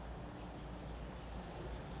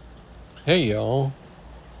Hey y'all,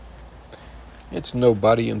 it's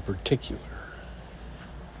nobody in particular.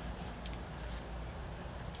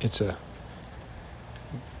 It's a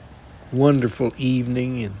wonderful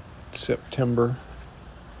evening in September.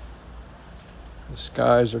 The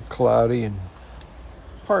skies are cloudy and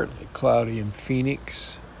partly cloudy in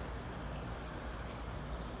Phoenix.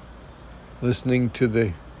 Listening to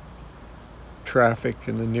the traffic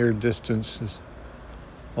in the near distance is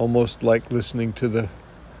almost like listening to the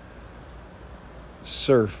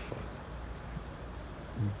surf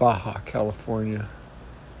in Baja California,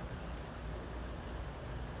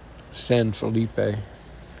 San Felipe,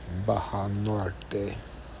 Baja Norte.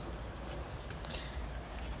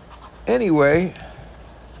 Anyway,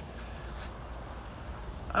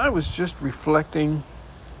 I was just reflecting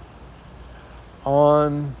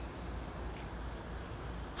on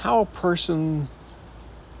how a person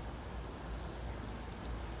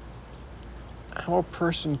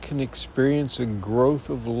can experience a growth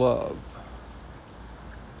of love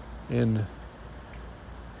in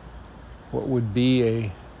what would be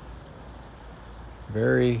a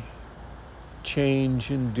very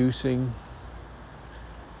change-inducing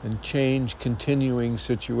and change-continuing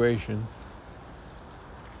situation.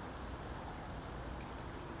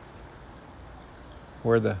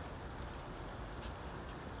 Where the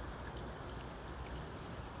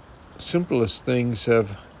simplest things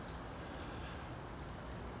have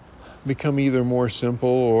become either more simple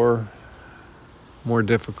or more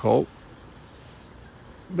difficult.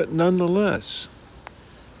 But nonetheless,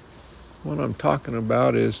 what I'm talking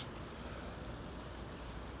about is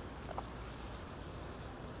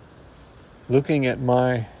looking at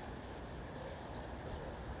my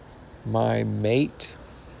mate,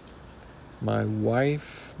 my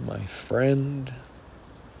wife, my friend,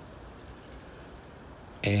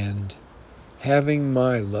 and having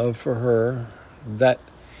my love for her, that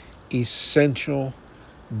essential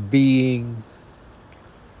being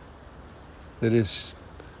that is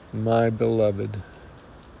my beloved,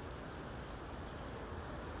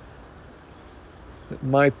 that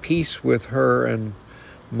my peace with her and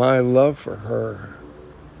my love for her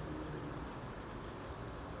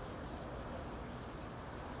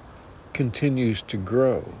continues to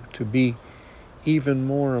grow, to be even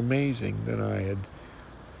more amazing than I had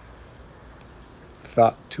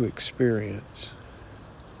thought to experience.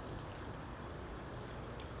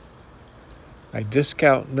 I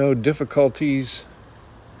discount no difficulties,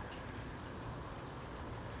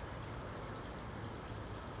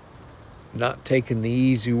 not taking the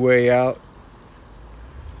easy way out,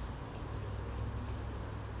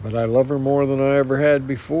 but I love her more than I ever had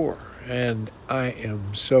before, and I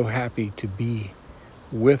am so happy to be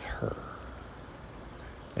with her,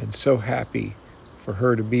 and so happy for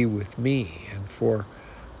her to be with me, and for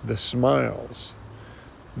the smiles,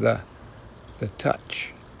 the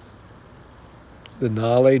touch, the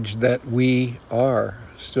knowledge that we are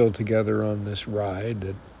still together on this ride,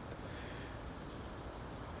 that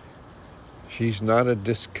she's not a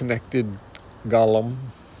disconnected golem,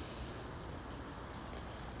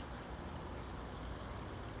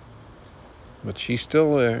 but she's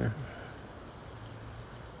still there.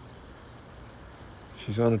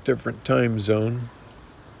 She's on a different time zone,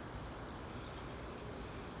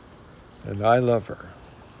 and I love her.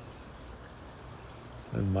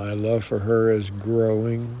 And my love for her is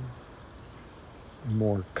growing,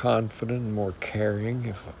 more confident, more caring,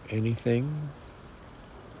 if anything.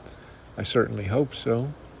 I certainly hope so.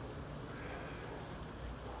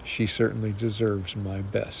 She certainly deserves my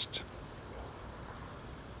best.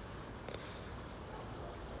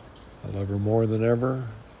 I love her more than ever.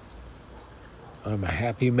 I'm a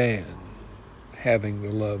happy man having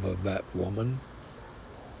the love of that woman,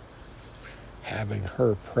 having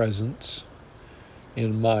her presence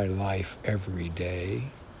in my life every day.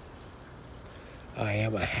 I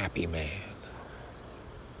am a happy man.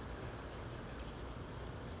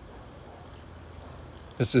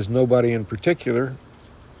 This is nobody in particular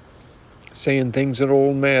saying things an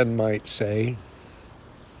old man might say.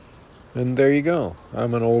 And there you go.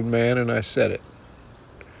 I'm an old man and I said it.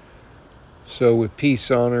 So with peace,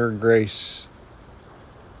 honor, grace,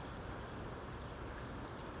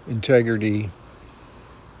 integrity,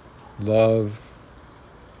 love,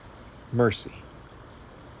 mercy,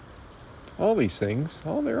 all these things,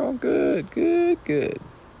 they're all good.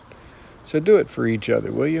 So do it for each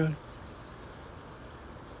other, will you?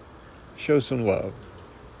 Show some love.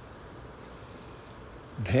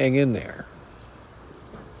 And hang in there.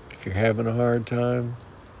 If you're having a hard time,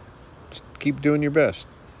 just keep doing your best.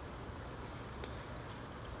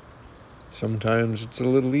 Sometimes it's a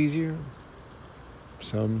little easier.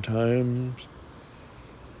 Sometimes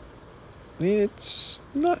it's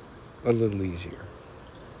not a little easier.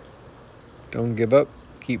 Don't give up.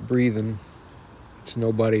 Keep breathing. It's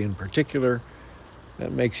nobody in particular.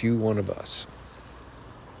 That makes you one of us.